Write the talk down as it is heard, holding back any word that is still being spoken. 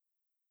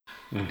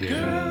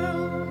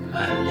Girl,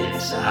 my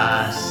lips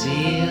are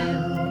sealed.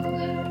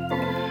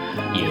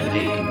 You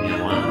make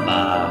me wanna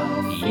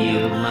barf.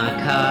 Yield my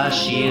car,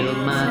 shield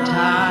my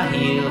tie,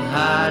 heel,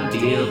 high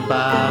deal,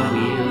 bar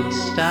wheel,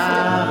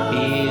 stop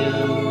you.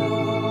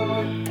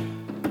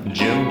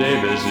 Jim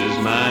Davis is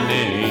my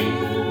name.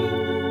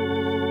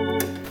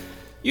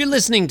 You're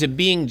listening to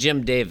Being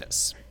Jim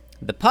Davis,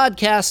 the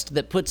podcast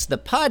that puts the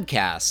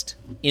podcast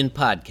in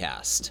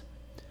podcast.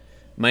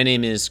 My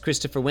name is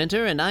Christopher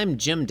Winter, and I'm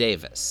Jim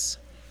Davis.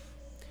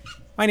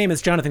 My name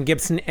is Jonathan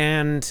Gibson,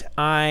 and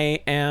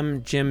I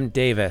am Jim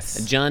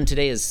Davis. John,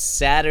 today is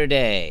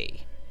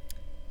Saturday,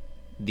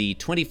 the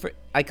 21st.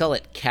 I call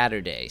it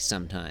Catterday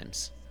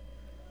sometimes.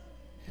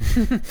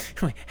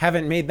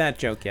 Haven't made that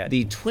joke yet.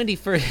 The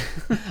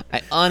 21st.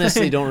 I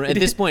honestly don't. At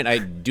this point, I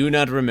do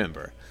not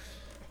remember.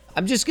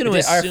 I'm just going to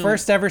assume. Our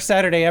first ever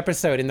Saturday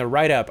episode, in the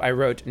write-up, I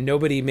wrote,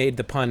 "Nobody made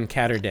the pun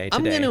Catterday today."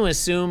 I'm going to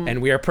assume.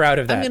 And we are proud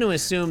of that. I'm going to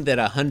assume that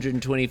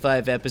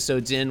 125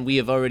 episodes in, we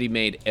have already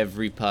made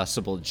every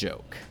possible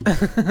joke.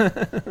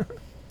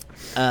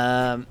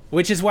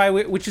 Which is why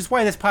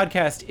this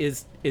podcast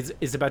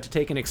is about to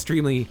take an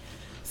extremely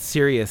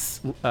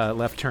serious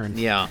left turn.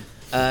 Yeah.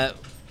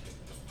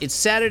 It's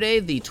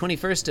Saturday, the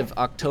 21st of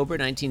October,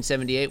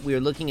 1978. We are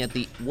looking at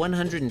the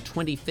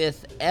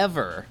 125th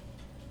ever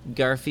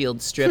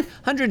Garfield strip.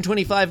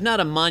 125, not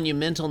a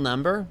monumental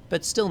number,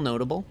 but still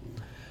notable.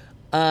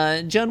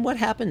 John, what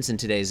happens in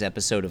today's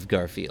episode of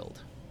Garfield?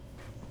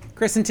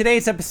 Chris, in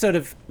today's episode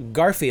of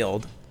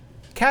Garfield,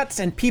 cats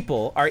and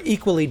people are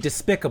equally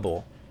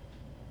despicable.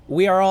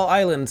 We are all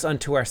islands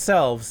unto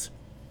ourselves.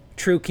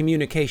 True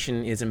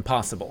communication is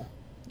impossible.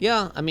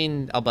 Yeah, I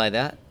mean, I'll buy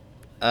that.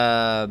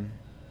 We're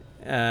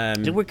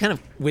kind of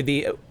with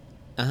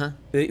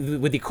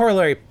the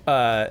corollary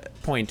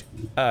point.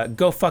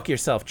 Go fuck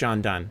yourself,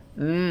 John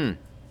Donne.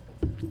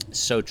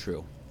 So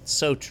true.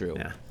 So true.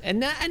 Yeah. And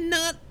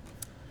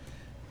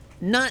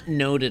not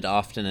noted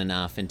often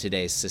enough in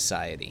today's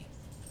society.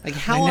 Like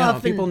how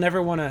often people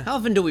never want to. How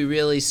often do we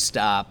really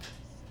stop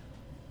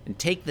and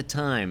take the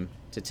time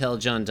to tell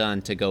John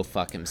Donne to go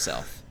fuck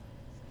himself?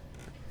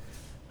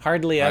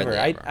 Hardly ever.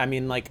 I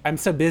mean, like, I'm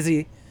so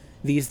busy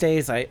these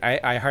days.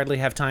 I hardly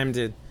have time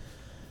to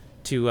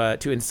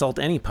insult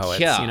any poets.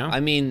 Yeah, you know? I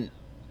mean,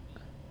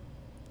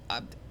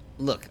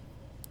 look,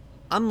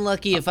 I'm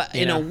lucky if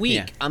in a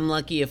week I'm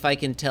lucky if I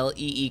can tell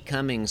E.E.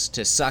 Cummings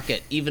to suck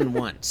it even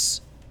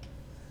once.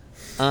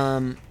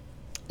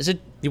 Is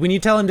it? When you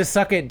tell him to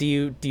suck it, do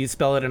you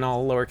spell it in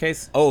all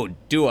lowercase? Oh,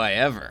 do I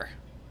ever?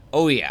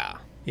 Oh yeah.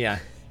 Yeah.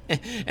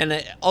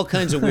 And all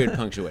kinds of weird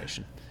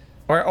punctuation.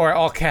 Or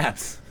all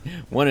caps.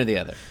 One or the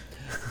other.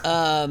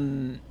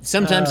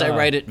 Sometimes I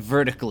write it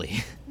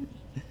vertically.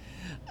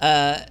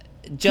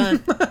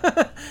 John.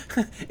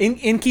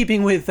 in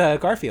keeping with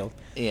Garfield.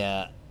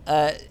 Yeah.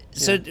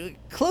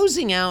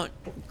 Closing out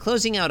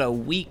a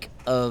week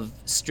of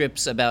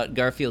strips about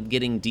Garfield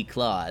getting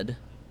declawed.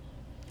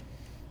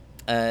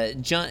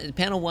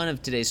 Panel 1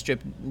 of today's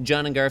strip,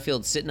 John and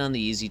Garfield sitting on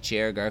the easy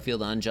chair,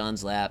 Garfield on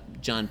John's lap,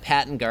 John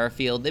patting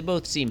Garfield. They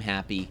both seem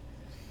happy.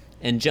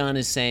 And John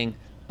is saying,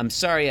 "I'm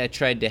sorry I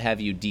tried to have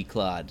you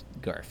declawed,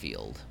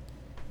 Garfield."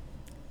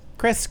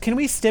 Chris, can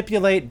we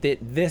stipulate that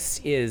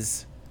this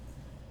is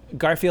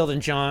Garfield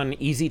and John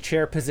easy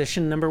chair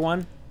position number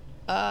 1?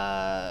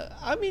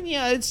 I mean,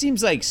 yeah, it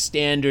seems like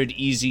standard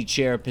easy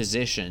chair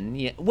position.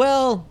 Yeah,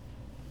 well,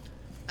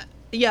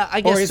 yeah, I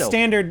guess so. Or is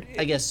standard?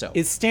 I guess so.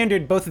 Is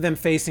standard both of them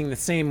facing the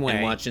same way?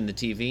 And watching the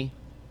TV?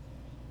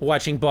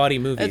 Watching bawdy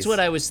movies. That's what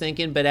I was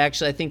thinking, but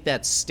actually I think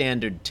that's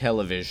standard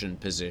television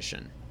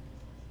position.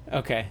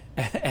 Okay.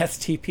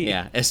 STP.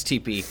 Yeah,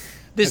 STP.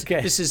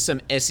 This is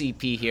some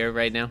SEP here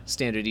right now,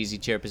 standard easy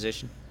chair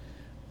position.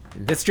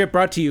 This strip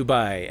brought to you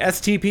by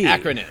STP.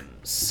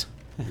 Acronyms.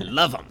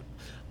 Love them.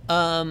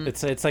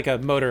 It's like a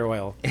motor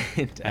oil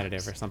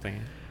additive or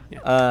something.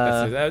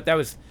 Yeah. That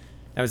was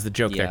the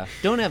joke there.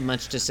 Don't have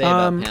much to say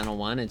about panel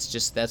 1. It's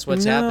just that's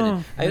what's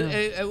happening.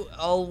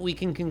 All we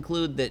can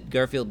conclude that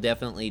Garfield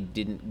definitely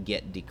didn't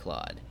get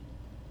declawed.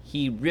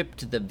 He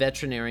ripped the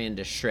veterinarian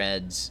to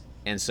shreds,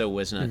 and so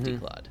was not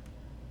declawed.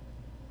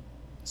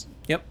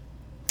 Yep.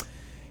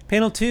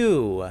 Panel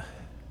 2.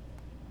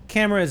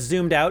 Camera is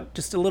zoomed out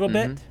just a little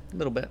bit. A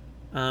little bit.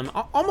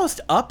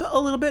 Almost up a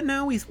little bit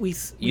now. We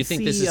You think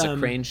see, this is a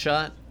crane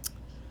shot?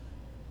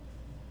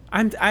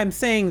 I'm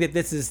saying that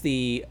this is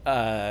the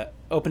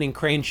opening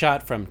crane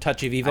shot from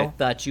Touch of Evil. I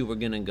thought you were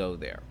gonna go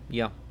there.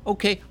 Yeah.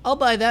 Okay, I'll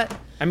buy that.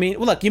 I mean,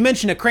 well, look, you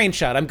mentioned a crane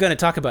shot. I'm going to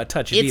talk about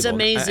Touch of Evil. It's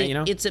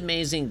amazing. It's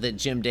amazing that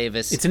Jim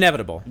Davis. It's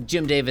inevitable.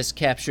 Jim Davis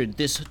captured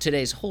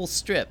today's whole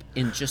strip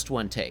in just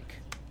one take.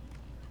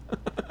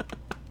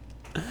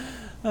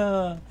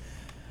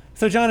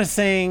 So John is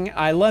saying,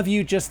 "I love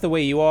you just the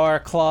way you are,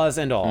 claws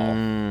and all."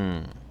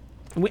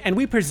 And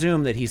we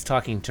presume that he's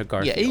talking to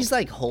Garfield. Yeah, he's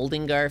like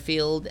holding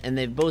Garfield, and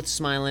they're both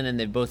smiling, and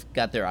they've both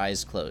got their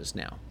eyes closed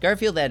now.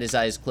 Garfield had his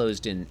eyes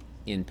closed in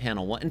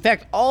panel 1. In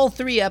fact, all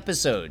three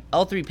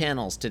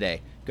panels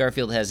today,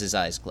 Garfield has his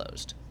eyes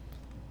closed.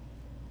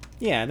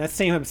 Yeah, that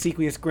same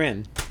obsequious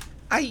grin.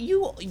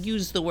 You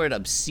use the word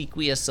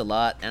obsequious a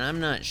lot, and I'm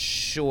not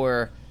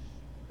sure.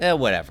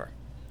 Whatever.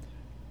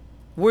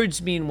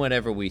 Words mean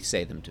whatever we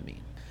say them to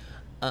mean.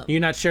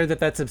 You're not sure that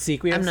that's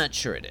obsequious? I'm not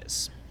sure it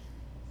is.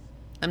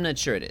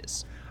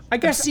 I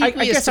guess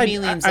Obsequious to me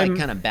means I'm like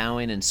kind of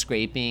bowing and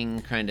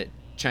scraping, trying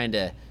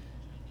to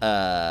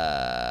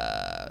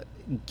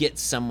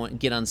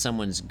get on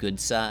someone's good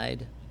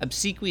side.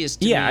 Obsequious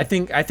to me. Yeah, I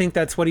think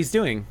that's what he's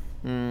doing.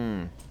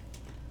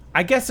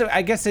 I guess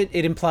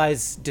it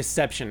implies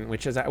deception,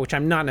 which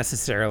I'm not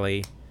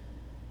necessarily.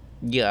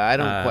 Yeah, I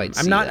don't quite.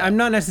 See I'm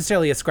not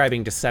necessarily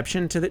ascribing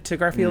deception to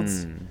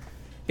Garfield's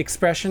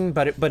expression,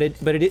 but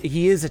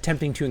he is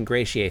attempting to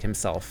ingratiate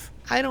himself.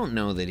 I don't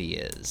know that he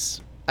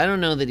is. I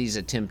don't know that he's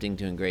attempting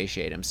to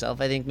ingratiate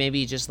himself. I think maybe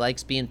he just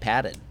likes being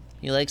patted.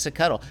 He likes a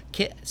cuddle.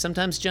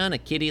 Sometimes, John, a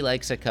kitty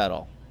likes a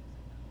cuddle.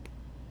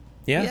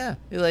 Yeah. Yeah,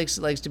 he likes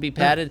to be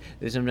patted.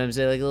 Sometimes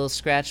they like a little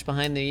scratch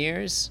behind their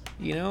ears,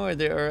 or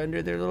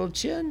under their little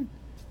chin.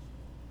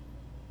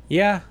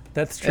 Yeah,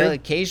 that's true.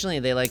 Occasionally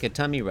they like a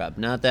tummy rub.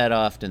 Not that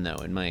often,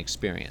 though, in my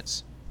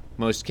experience.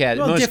 Most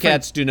different-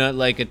 cats do not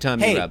like a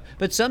tummy rub,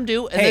 but some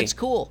do, and that's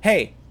cool.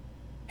 Hey.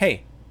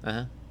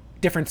 Uh-huh.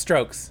 Different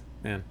strokes,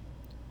 man.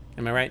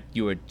 Am I right?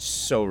 You are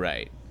so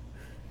right.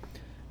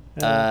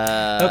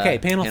 Okay,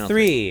 panel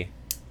 3.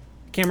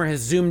 Camera has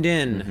zoomed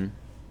in. Mm-hmm.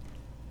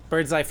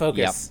 Bird's eye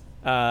focus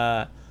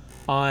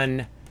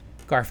on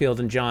Garfield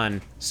and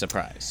John.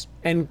 Surprise.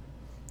 And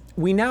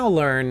we now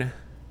learn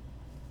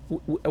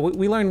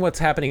what's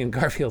happening in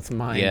Garfield's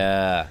mind.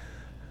 Yeah.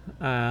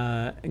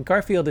 And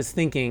Garfield is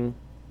thinking,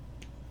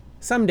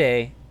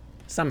 someday,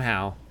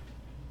 somehow,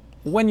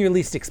 when you're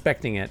least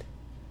expecting it,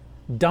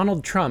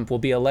 Donald Trump will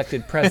be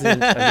elected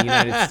president of the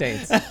United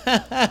States.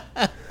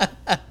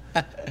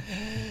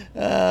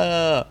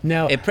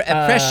 No, A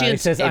prescient, he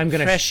says,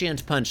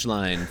 prescient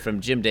punchline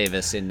from Jim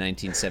Davis in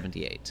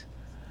 1978.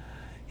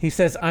 He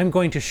says, "I'm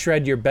going to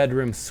shred your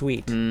bedroom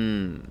suite."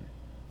 Do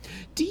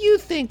you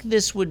think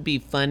this would be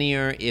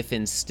funnier if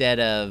instead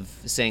of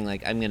saying,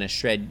 like, I'm going to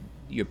shred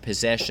your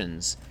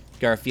possessions,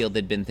 Garfield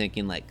had been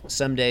thinking, like,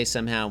 someday,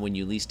 somehow, when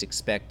you're least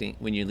expecting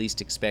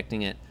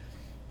it,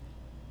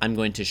 I'm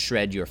going to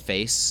shred your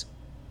face?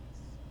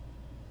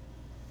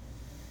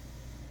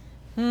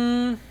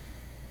 Do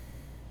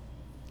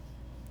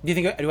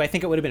I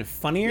think it would have been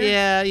funnier?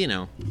 Yeah,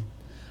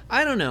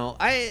 I don't know.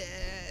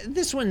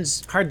 This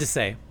one's Hard to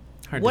say.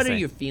 What are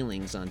your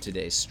feelings on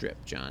today's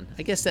strip, John?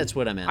 I guess that's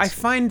what I'm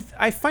asking.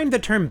 I find the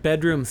term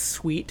bedroom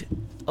suite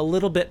a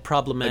little bit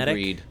problematic.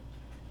 Agreed.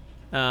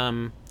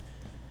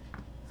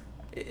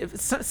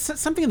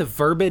 Something in the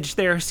verbiage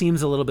there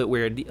seems a little bit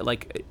weird.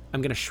 Like,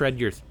 I'm gonna shred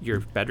your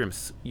bedroom,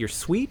 your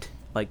suite.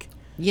 Like,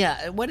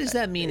 yeah, what does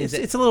that mean?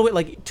 It's a little bit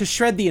like to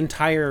shred the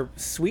entire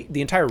suite,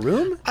 the entire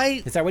room.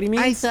 Is that what he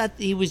means? I thought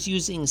he was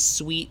using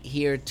suite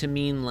here to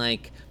mean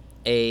like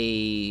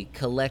a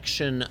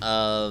collection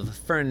of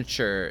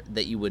furniture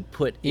that you would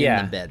put in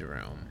the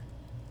bedroom.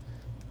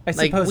 I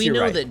suppose we you're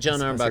know right. that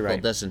John Arbuckle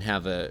right. doesn't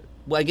have a.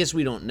 Well, I guess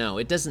we don't know.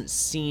 It doesn't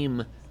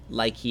seem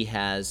like he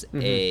has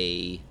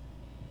a.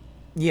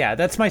 Yeah,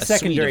 that's my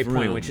secondary suite of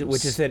point, rooms.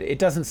 which is that it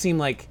doesn't seem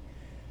like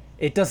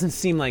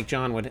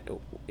John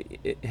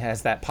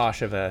has that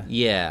posh of a.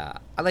 Yeah,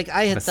 like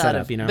I had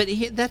thought setup, of, but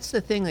that's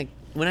the thing. Like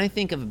when I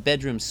think of a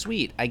bedroom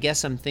suite, I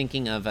guess I'm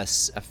thinking of a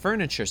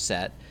furniture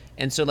set,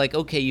 and so like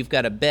okay, you've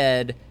got a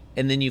bed,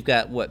 and then you've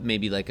got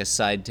maybe like a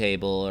side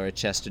table or a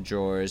chest of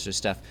drawers or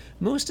stuff.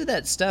 Most of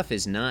that stuff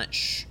is not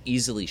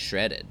easily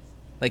shredded.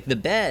 Like the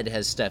bed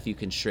has stuff you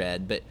can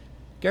shred, but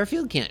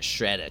Garfield can't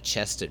shred a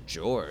chest of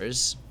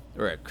drawers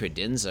or a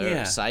credenza or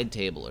a side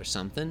table or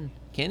something,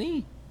 can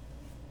he?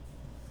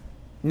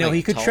 No, like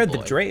he could shred the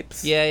Tallboy.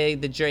 drapes. Yeah,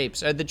 the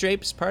drapes. Are the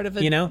drapes part of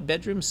a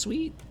bedroom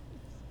suite?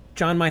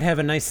 John might have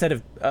a nice set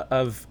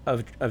of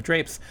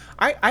drapes.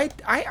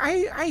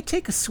 I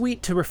take a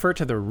suite to refer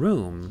to the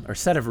room or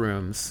set of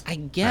rooms. I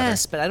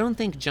guess, but I don't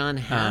think John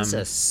has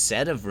a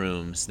set of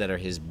rooms that are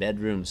his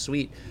bedroom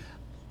suite.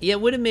 Yeah,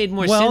 it would have made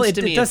more sense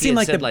to me if he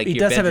had said like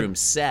your bedroom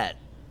set.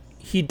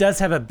 He does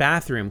have a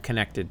bathroom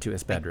connected to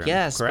his bedroom.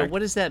 Yes, correct? but what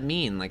does that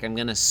mean? Like I'm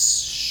gonna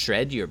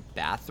shred your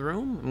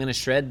bathroom? I'm gonna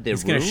shred the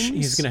rooms?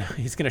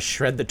 He's gonna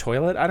shred the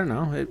toilet. I don't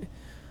know.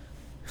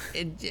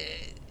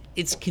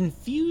 It's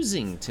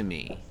confusing to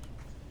me.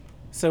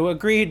 So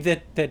agreed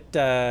that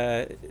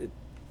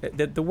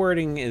the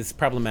wording is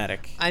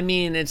problematic. I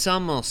mean, it's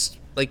almost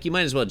like you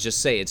might as well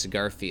just say it's a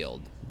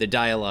Garfield. The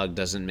dialogue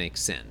doesn't make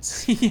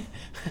sense.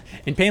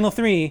 In panel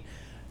 3,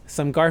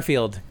 some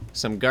Garfield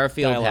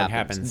dialogue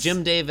happens.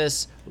 Jim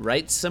Davis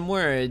writes some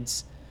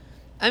words.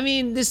 I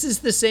mean, this is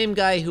the same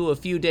guy who a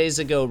few days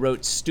ago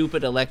wrote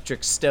stupid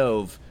electric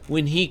stove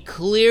when he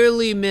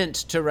clearly meant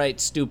to write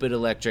stupid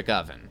electric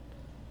oven.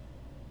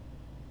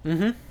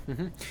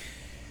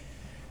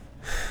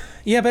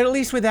 Yeah, but at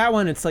least with that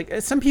one, it's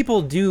like some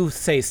people do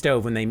say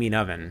stove when they mean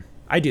oven.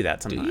 I do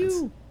that sometimes. Do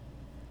you?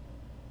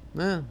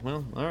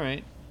 Well, all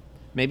right.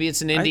 Maybe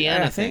it's an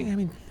Indiana thing. I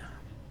mean,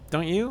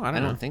 don't you? I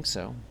don't know. think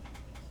so.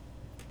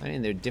 I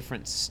mean, they're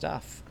different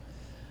stuff.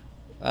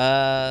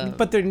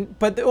 But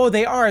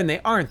they are and they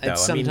aren't though.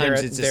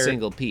 Sometimes it's a they're-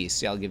 single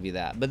piece. Yeah, I'll give you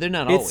that. But they're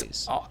not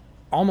It's always.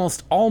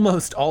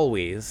 almost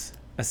always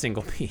a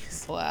single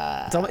piece.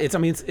 Wow.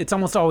 It's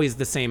almost always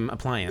the same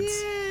appliance.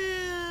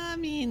 Yeah, I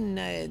mean,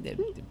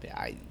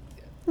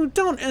 Well,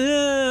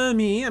 don't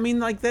me. I mean,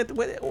 like that.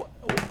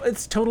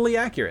 It's totally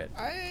accurate.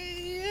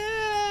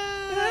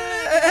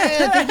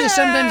 I think that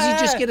sometimes you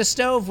just get a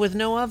stove with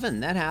no oven.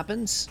 That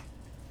happens.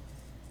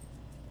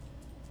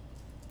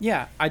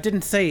 Yeah, I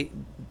didn't say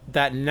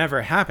that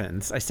never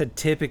happens. I said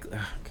typically.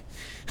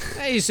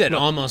 You said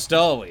almost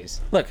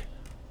always. Look.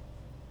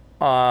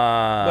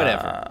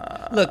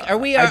 Whatever. Look, are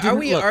we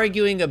look.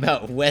 arguing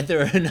about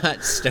whether or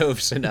not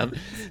stoves enough?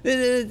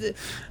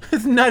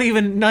 It's not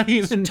even Totally not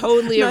even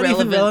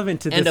irrelevant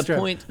relevant to this and a strip.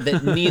 point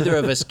that neither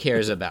of us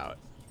cares about.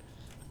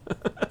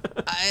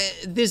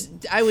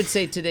 I would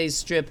say today's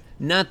strip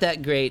not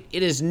that great.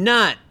 It is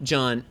not,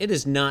 John. It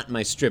is not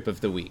my strip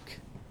of the week.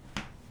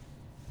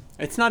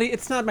 It's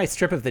not my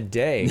strip of the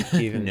day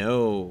even.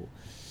 No.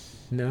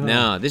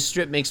 This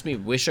strip makes me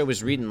wish I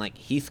was reading like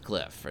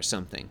Heathcliff or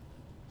something.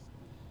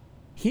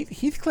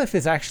 Heathcliff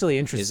is actually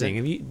interesting.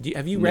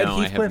 Have you read No,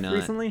 I have Heathcliff not.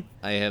 recently?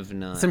 I have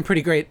not. Some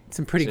pretty great There's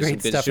stuff some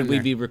good- in Should we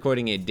there. be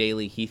recording a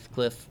daily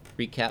Heathcliff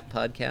recap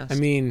podcast? I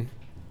mean,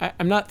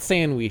 I'm not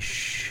saying we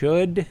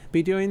should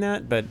be doing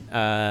that, but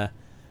I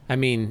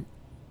mean,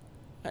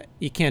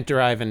 you can't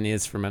derive an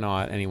is from an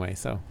ought anyway.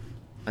 So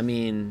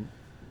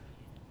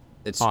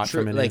it's Ought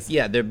true. from an Like, is.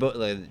 yeah, they're both.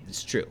 Like,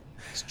 it's true.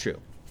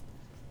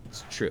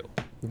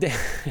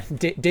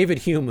 David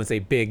Hume was a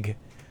big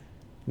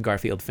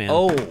Garfield fan.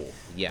 Oh,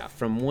 yeah,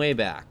 from way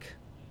back.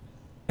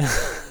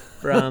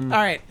 From All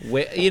right.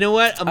 You know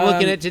what? I'm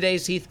looking at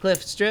today's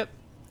Heathcliff strip.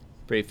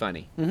 Pretty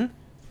funny. Mm-hmm.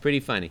 Pretty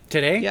funny.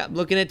 Today? Yeah, I'm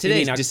looking at You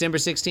mean today's December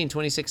 16,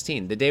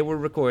 2016, the day we're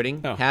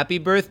recording. Oh. Happy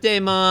birthday,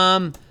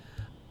 Mom.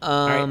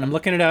 All right, I'm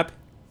looking it up.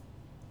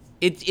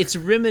 It's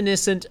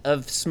reminiscent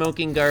of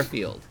Smoking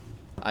Garfield,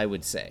 I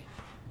would say.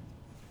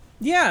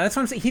 Yeah, that's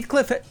what I'm saying.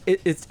 Heathcliff,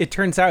 it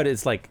turns out,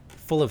 is like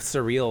full of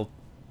surreal,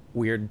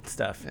 weird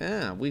stuff.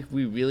 Yeah, we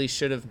really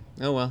should have.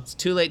 Oh well, it's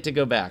too late to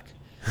go back.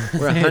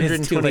 We're It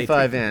is too late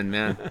 125 in,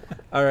 man.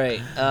 All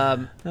right.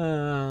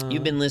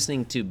 You've been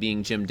listening to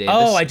Being Jim Davis.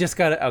 Oh, I just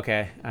got it.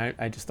 Okay,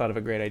 I just thought of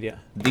a great idea.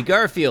 The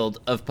Garfield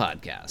of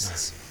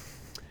podcasts.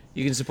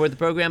 You can support the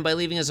program by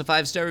leaving us a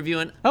 5-star review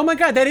on. Oh my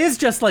God, that is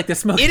just like the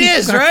Smoking It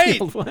is,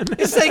 Garfield right? one.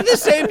 It's like the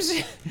same.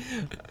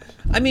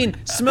 I mean,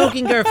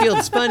 Smoking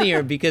Garfield's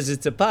funnier because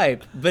it's a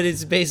pipe, but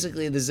it's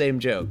basically the same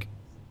joke.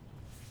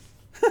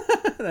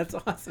 That's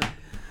awesome.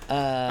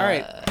 All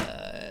right.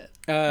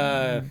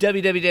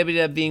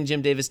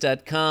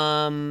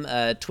 www.beingjimdavis.com,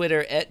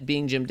 Twitter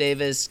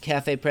 @beingjimdavis,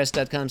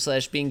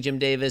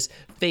 cafepress.com/beingjimdavis,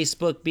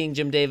 Facebook Being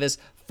Jim Davis.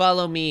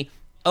 Follow me.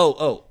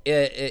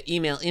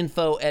 Email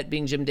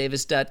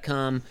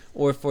info@beingjimdavis.com,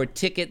 or for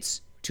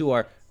tickets to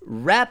our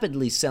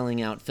rapidly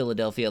selling out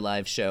Philadelphia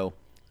live show,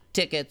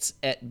 tickets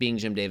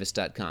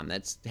 @beingjimdavis.com.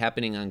 That's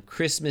happening on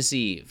Christmas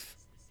Eve.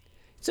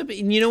 So,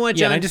 you know what,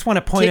 Yeah, John? and I just want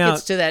to point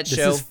tickets out to that this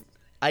show. is-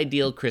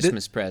 Ideal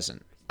Christmas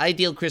present.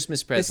 Ideal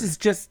Christmas present. This is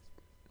just.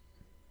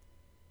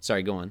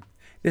 Sorry, go on.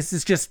 This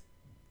is just.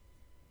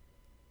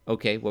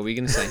 Okay, what were you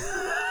going to say?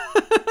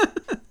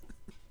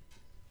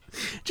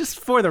 Just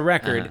for the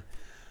record,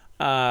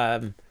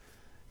 a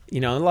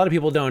lot of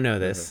people don't know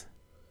this.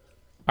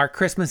 Our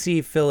Christmas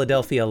Eve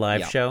Philadelphia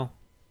live Yeah. show,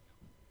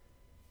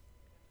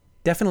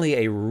 definitely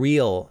a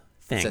real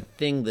thing. It's a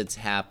thing that's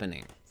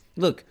happening.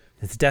 Look,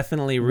 It's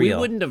definitely we real.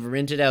 wouldn't have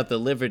rented out the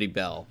Liberty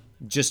Bell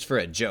just for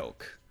a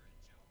joke.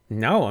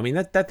 No, I mean,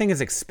 that thing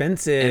is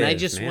expensive. And I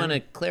just want to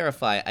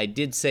clarify, I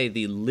did say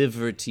the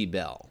Liberty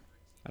Bell.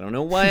 I don't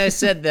know why I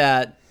said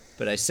that,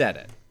 but I said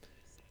it.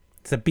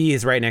 The B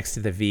is right next to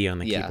the V on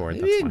the Yeah, keyboard.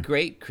 it'd That's be a why.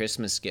 great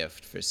Christmas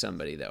gift for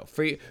somebody, though.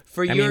 For I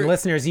your mean,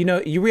 listeners,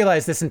 you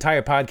realize this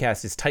entire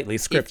podcast is tightly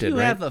if scripted, you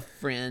right? have a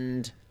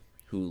friend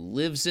who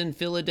lives in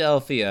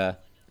Philadelphia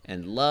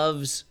and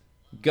loves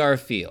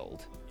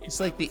Garfield, it's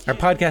like the Our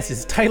podcast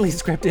is tightly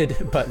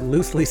scripted, but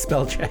loosely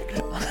spell checked.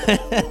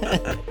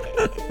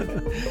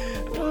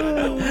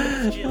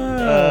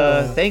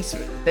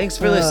 thanks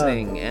for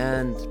listening,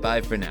 and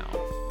bye for now.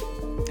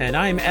 And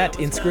I'm at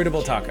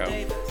Inscrutable Taco.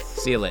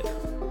 See you later.